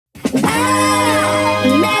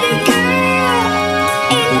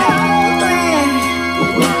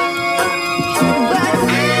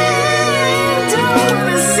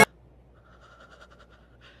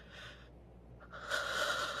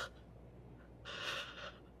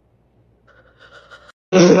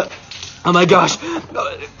Oh my gosh.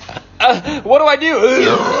 What do I do?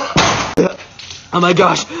 Oh my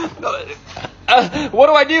gosh. What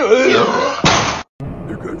do I do?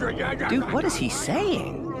 Dude, what is he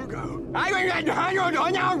saying?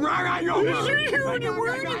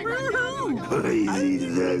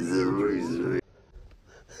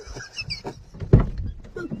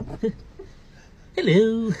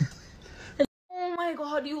 Hello. Oh my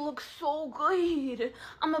god, you look so good.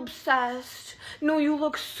 I'm obsessed. No, you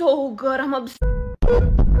look so good. I'm obsessed.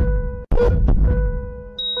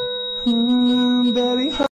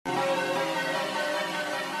 Baby.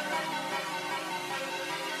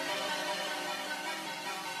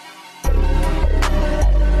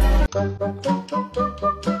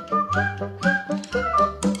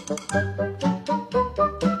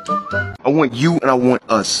 I want you and I want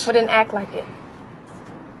us. But then act like it.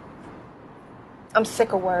 I'm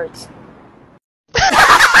sick of words.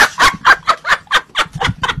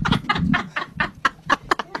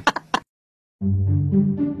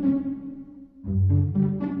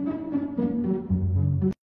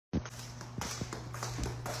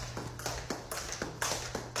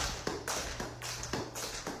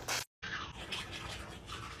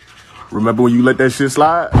 Remember when you let that shit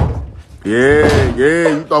slide? Yeah,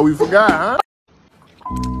 you thought we forgot, huh?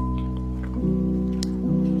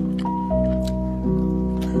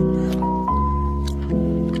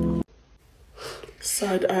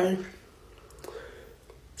 Side eye.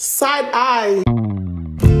 Side eye.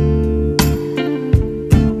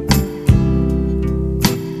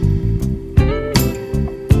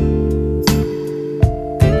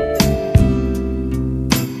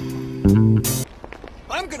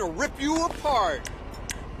 I'm gonna rip you apart.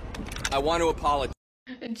 I want to apologize.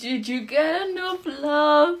 Did you get enough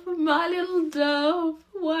love, my little dove?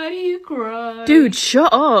 Why do you cry? Dude,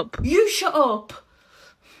 shut up. You shut up.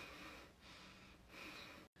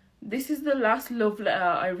 This is the last love letter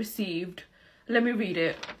I received. Let me read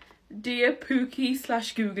it. Dear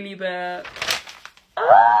Pookie/Googly Bear.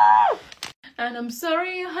 Ah! And I'm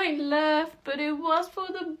sorry I left, but it was for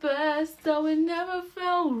the best, though it never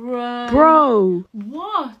felt right. Bro.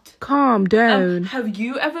 What? Calm down. Have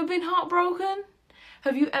you ever been heartbroken?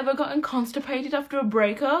 Have you ever gotten constipated after a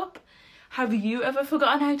breakup? Have you ever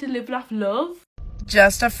forgotten how to live, laugh, love?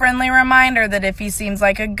 Just a friendly reminder that if he seems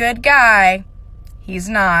like a good guy, he's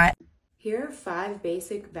not. Here are 5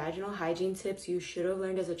 basic vaginal hygiene tips you should have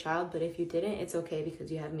learned as a child, but if you didn't, it's okay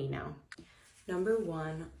because you have me now. Number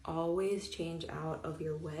 1, always change out of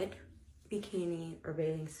your wet bikini or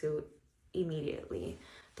bathing suit immediately.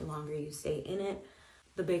 The longer you stay in it,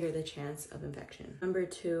 the bigger the chance of infection. Number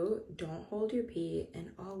 2, don't hold your pee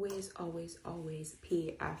and always, always, always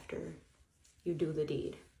pee after you do the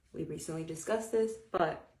deed. We recently discussed this,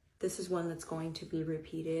 but this is one that's going to be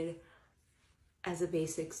repeated as a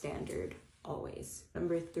basic standard always.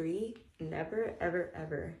 Number 3, never, ever,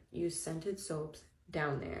 ever use scented soaps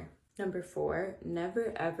down there. Number 4,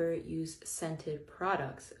 never, ever use scented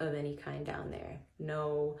products of any kind down there.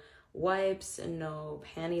 No wipes, no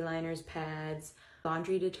panty liners, pads,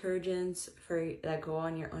 laundry detergents that go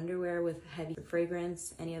on your underwear with heavy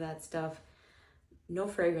fragrance, any of that stuff. No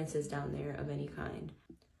fragrances down there of any kind.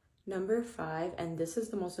 Number 5, and this is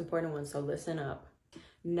the most important one, so listen up.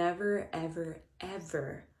 Never, ever,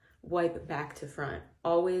 ever wipe back to front.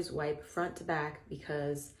 Always wipe front to back,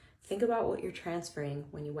 because think about what you're transferring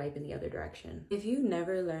when you wipe in the other direction. If you've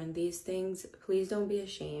never learned these things, please don't be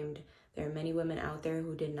ashamed. There are many women out there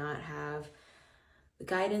who did not have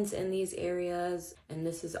guidance in these areas, and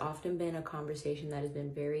this has often been a conversation that has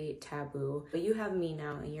been very taboo. But you have me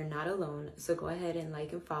now, and you're not alone, so go ahead and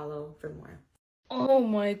like and follow for more. Oh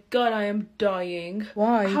my god, I am dying.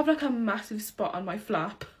 Why? I have like a massive spot on my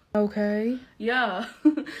flap. Okay. Yeah.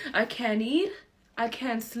 I can't eat. I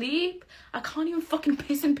can't sleep. I can't even fucking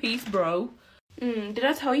piss in peace, bro. Did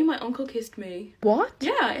I tell you my uncle kissed me? What?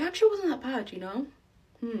 Yeah, it actually wasn't that bad, you know?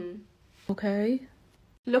 Okay.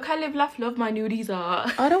 Look how live, laugh, love my nudies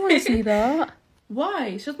are. I don't want to see that. Why?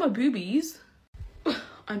 It's just my boobies.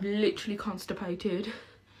 I'm literally constipated.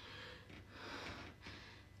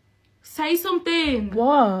 Say something.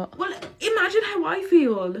 What? Well, imagine how I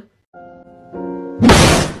feel.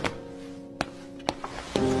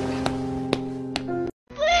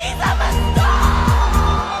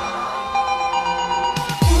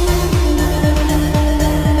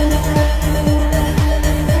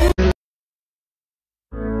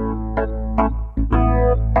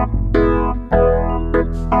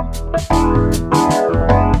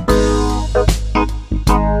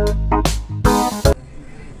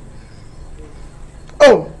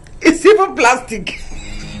 Oh, it's even plastic.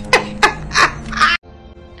 I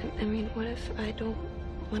mean, what if I don't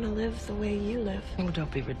want to live the way you live? Oh, don't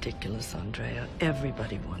be ridiculous, Andrea.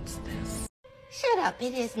 Everybody wants this. Shut up,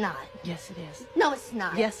 it is not. Yes, it is. No, it's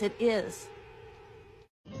not. Yes, it is.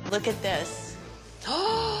 Look at this.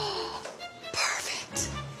 Oh, perfect.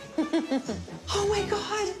 Oh my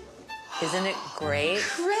God. Isn't it great?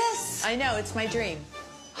 Chris. I know, it's my dream.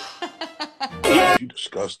 You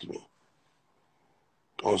disgusted me.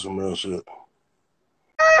 On some real shit.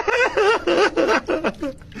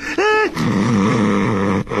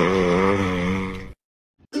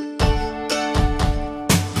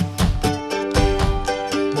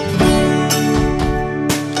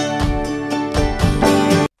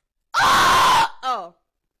 Oh.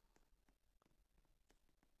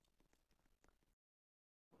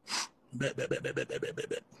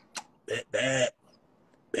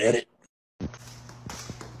 Bet it.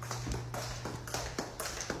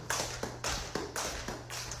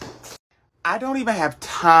 I don't even have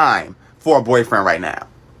time for a boyfriend right now.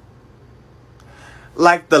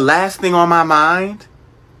 Like, the last thing on my mind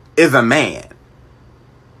is a man.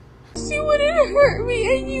 You wouldn't hurt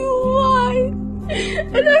me and you lied.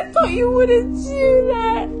 And I thought you wouldn't do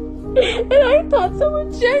that. And I thought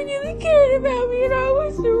someone genuinely cared about me and I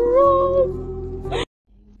was wrong.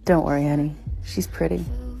 Don't worry, honey. She's pretty.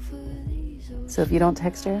 So if you don't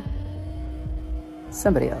text her,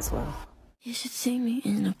 somebody else will. You should see me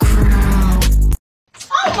in a crowd.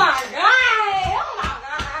 Oh my God! Oh my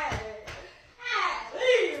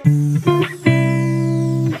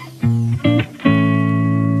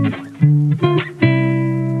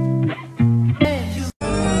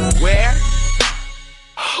Where?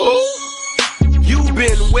 Who? You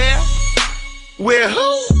been where? Where who?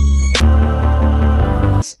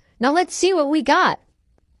 Now let's see what we got.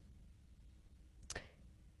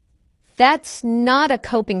 That's not a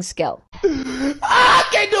coping skill. I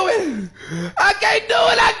can't do it! I can't do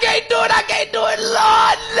it! I can't do it! I can't do it!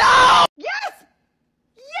 Lord, no! Yes!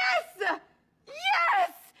 Yes!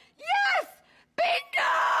 Yes! Yes!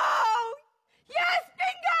 Bingo! Yes,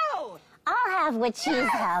 bingo! I'll have what she's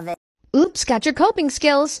having. Oops, got your coping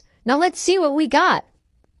skills. Now let's see what we got.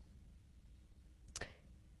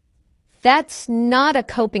 That's not a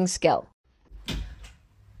coping skill.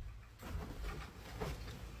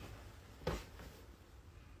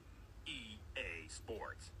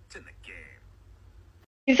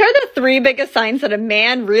 These are the 3 biggest signs that a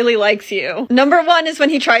man really likes you. Number 1 is when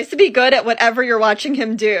he tries to be good at whatever you're watching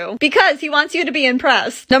him do, because he wants you to be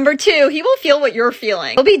impressed. Number 2, he will feel what you're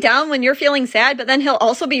feeling. He'll be down when you're feeling sad, but then he'll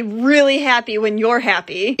also be really happy when you're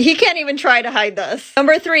happy. He can't even try to hide this.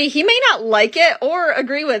 Number 3, he may not like it or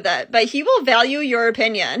agree with it, but he will value your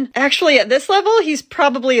opinion. Actually, at this level, he's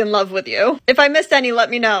probably in love with you. If I missed any, let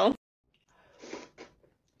me know.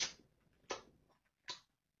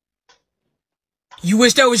 You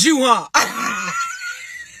wish that was you, huh?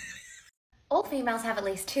 All females have at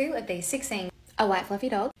least 2 of these 16. A white fluffy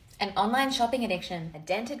dog, an online shopping addiction, a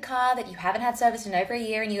dented car that you haven't had serviced in over a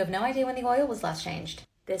year and you have no idea when the oil was last changed,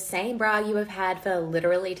 the same bra you have had for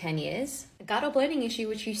literally 10 years, a gut or bloating issue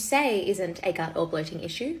which you say isn't a gut or bloating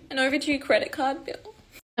issue, an overdue credit card bill.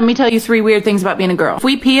 Let me tell you 3 weird things about being a girl. If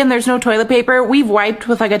we pee and there's no toilet paper, we've wiped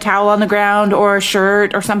with like a towel on the ground or a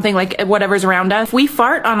shirt or something, like whatever's around us. If we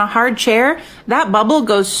fart on a hard chair, that bubble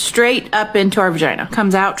goes straight up into our vagina.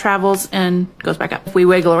 Comes out, travels, and goes back up. If we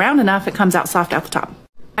wiggle around enough, it comes out soft out the top.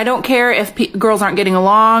 I don't care if girls aren't getting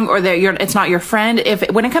along or that it's not your friend.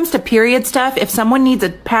 When it comes to period stuff, if someone needs a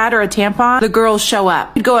pad or a tampon, the girls show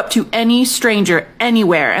up. You'd go up to any stranger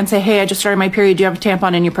anywhere and say, hey, I just started my period. Do you have a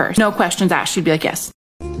tampon in your purse? No questions asked. She'd be like, yes.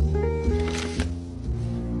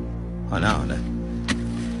 Oh no,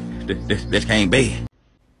 this can't be.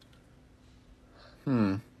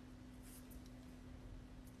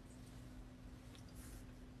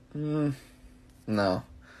 No.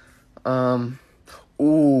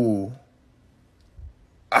 Ooh.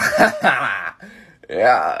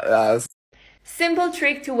 Yeah. Simple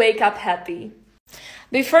trick to wake up happy.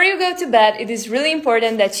 Before you go to bed, it is really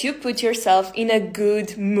important that you put yourself in a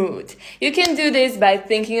good mood. You can do this by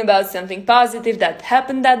thinking about something positive that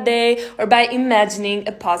happened that day or by imagining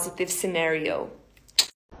a positive scenario.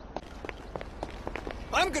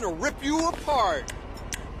 I'm gonna rip you apart.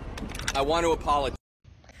 I want to apologize.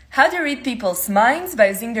 How to read people's minds by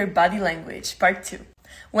using their body language, part 2.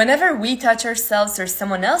 Whenever we touch ourselves or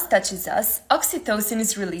someone else touches us, oxytocin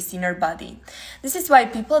is released in our body. This is why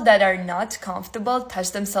people that are not comfortable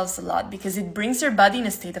touch themselves a lot, because it brings their body in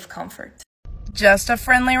a state of comfort. Just a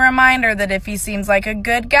friendly reminder that if he seems like a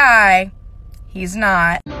good guy, he's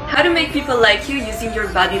not. How to make people like you using your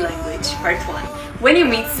body language, part 1. When you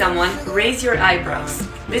meet someone, raise your eyebrows.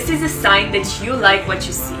 This is a sign that you like what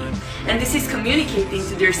you see. and this is communicating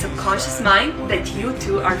to their subconscious mind that you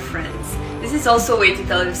two are friends. This is also a way to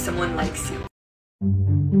tell if someone likes you.